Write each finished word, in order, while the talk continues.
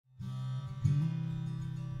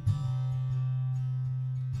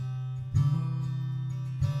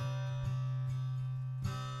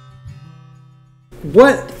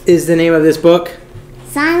What is the name of this book?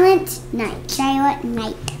 Silent Night. Silent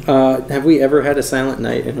Night. Have we ever had a silent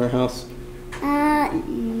night in our house? I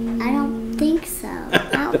don't think so.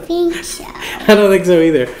 I don't think so. I don't think so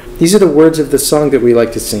either. These are the words of the song that we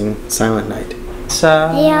like to sing, Silent Night.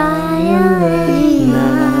 Silent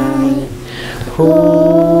night,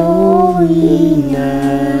 holy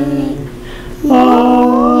night,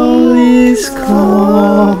 all is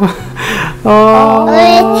calm, all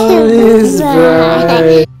is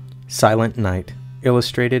bright. Silent Night,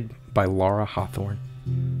 illustrated by Lara Hawthorne.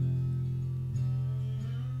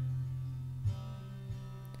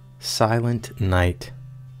 Silent night,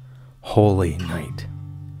 holy night,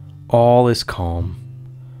 all is calm,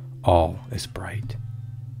 all is bright.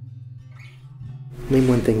 Name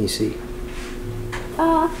one thing you see.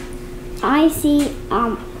 I see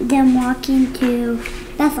them walking to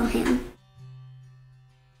Bethlehem.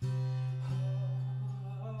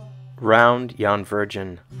 Round yon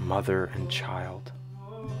virgin, mother and child.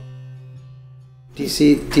 Do you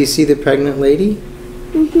see the pregnant lady?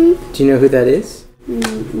 Mm-hmm. Do you know who that is?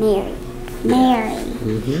 Mary.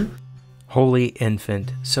 Mm-hmm. Holy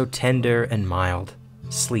infant, so tender and mild,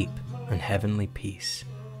 sleep in heavenly peace.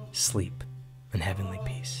 Sleep in heavenly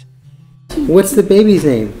peace. What's the baby's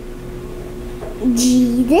name?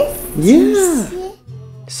 Jesus. Yeah.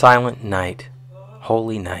 Silent night,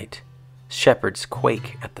 holy night. Shepherds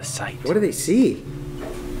quake at the sight. What do they see?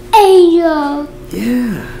 Angel.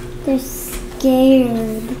 Yeah. They're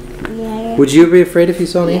scared. Yeah. Would you be afraid if you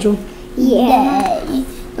saw an angel? Yeah.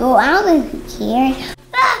 Oh, I don't care.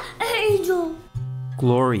 Ah, angel.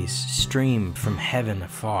 Glories stream from heaven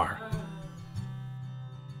afar.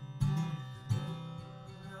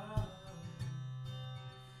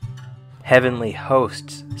 Heavenly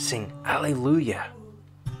hosts sing Alleluia.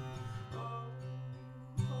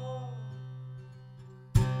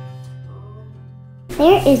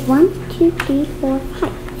 There is 1, 2, 3, 4,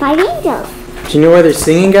 5. 5 angels. Do you know why they're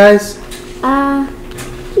singing, guys?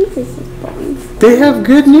 Jesus is born. They have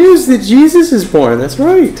good news that Jesus is born. That's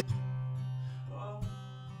right.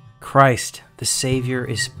 Christ, the Savior,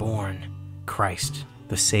 is born. Christ,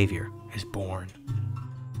 the Savior, is born.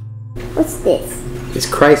 What's this? This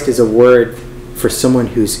Christ is a word for someone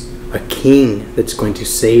who's a king that's going to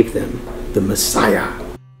save them, the Messiah.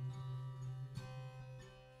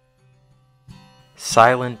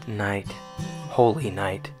 Silent night, holy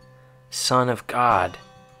night, Son of God,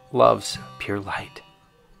 love's pure light.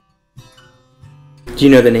 Do you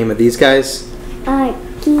know the name of these guys?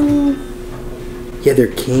 King. Yeah,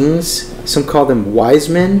 they're kings. Some call them wise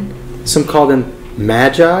men. Some call them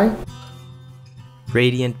magi.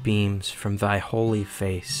 Radiant beams from thy holy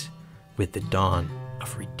face with the dawn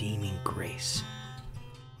of redeeming grace.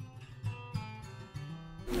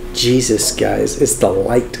 Jesus, guys, is the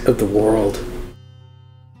light of the world.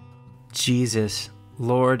 Jesus,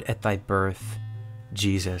 Lord at thy birth.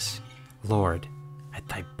 Jesus, Lord at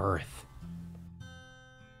thy birth.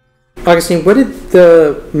 Augustine, what did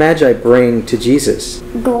the Magi bring to Jesus?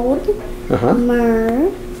 Gold.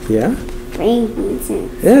 Myrrh. Yeah?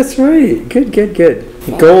 Frankincense. That's right. Good.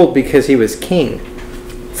 Gold because he was king.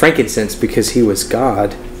 Frankincense because he was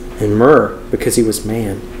God. And myrrh because he was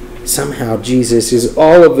man. Somehow Jesus is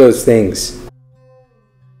all of those things.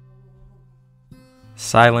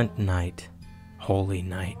 Silent night, holy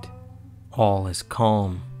night. All is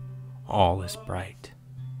calm, all is bright.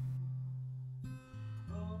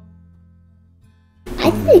 I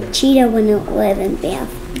think a cheetah wouldn't live in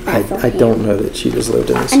Bethlehem. I don't know that cheetahs lived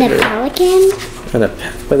in this And area. a pelican?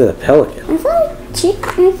 What is a pelican? I thought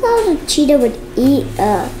a cheetah would eat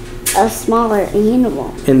a smaller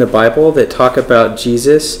animal. In the Bible that talk about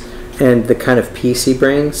Jesus and the kind of peace he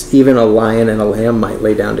brings, even a lion and a lamb might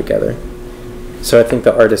lay down together. So I think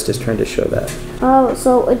the artist is trying to show that. Oh,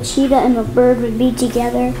 so a cheetah and a bird would be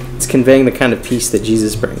together? It's conveying the kind of peace that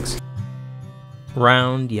Jesus brings.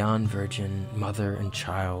 Round yon virgin, mother and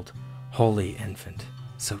child, holy infant,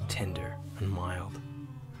 so tender and mild.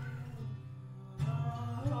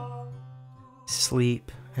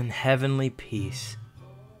 Sleep in heavenly peace,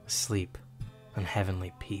 sleep in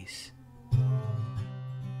heavenly peace.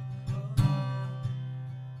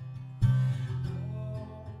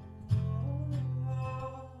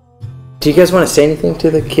 Do you guys want to say anything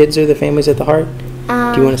to the kids or the families at the Heart?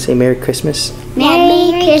 Do you want to say Merry Christmas?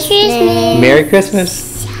 Merry Christmas. Merry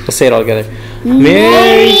Christmas. We'll say it all together.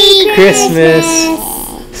 Merry Christmas.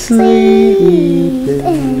 Sleep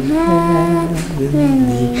in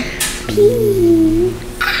heavenly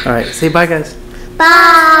peace. All right, say bye, guys.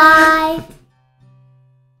 Bye.